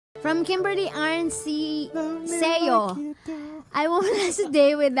From Kimberly Seyo. I won't last a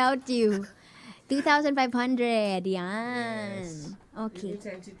day without you. 2,500. Yan. Yes. Okay.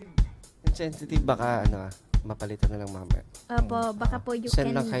 Insensitive baka mapalitan na lang mamaya. Opo, baka po you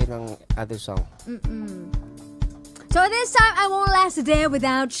Send can... lang kayo ng other song. So this time, I won't last a day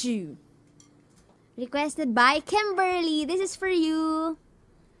without you. Requested by Kimberly. This is for you.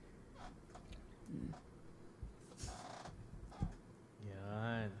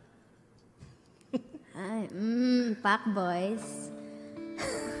 Yan. Ay, pack boys.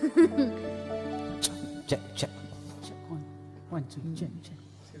 Check. One, two, check.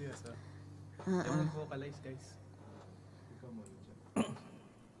 Seryoso? Ikaw mag-vocalize, guys. Ikaw mo.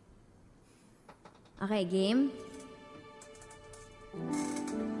 Okay, game.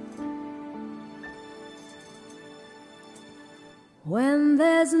 When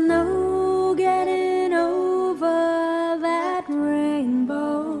there's no getting over that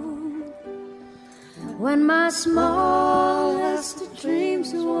rainbow, when my smallest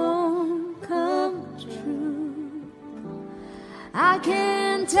dreams won't come true, I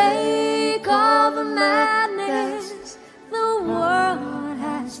can take all the madness the world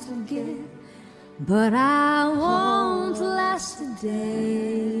has to give, but I won't last a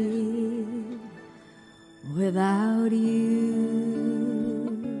day without you.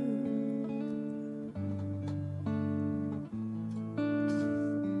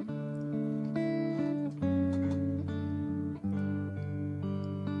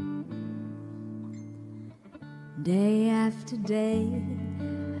 Day after day,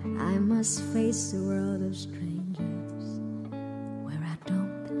 I must face a world of strangers where I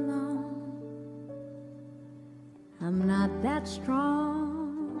don't belong. I'm not that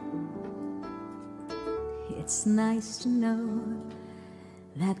strong. It's nice to know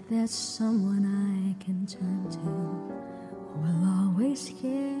that there's someone I can turn to who will always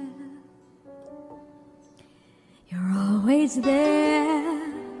care. You're always there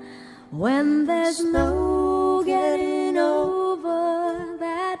when there's no getting over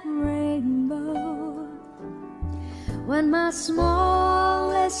that rainbow, when my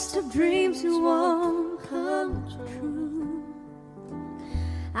smallest of dreams won't come true.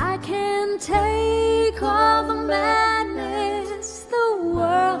 I can take all the madness the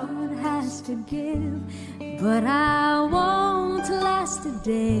world has to give, but I won't last a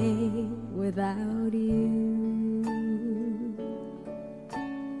day without you.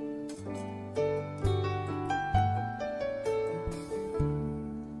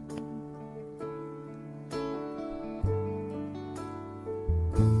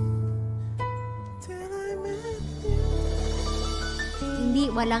 Hindi,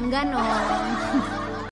 walang ganon.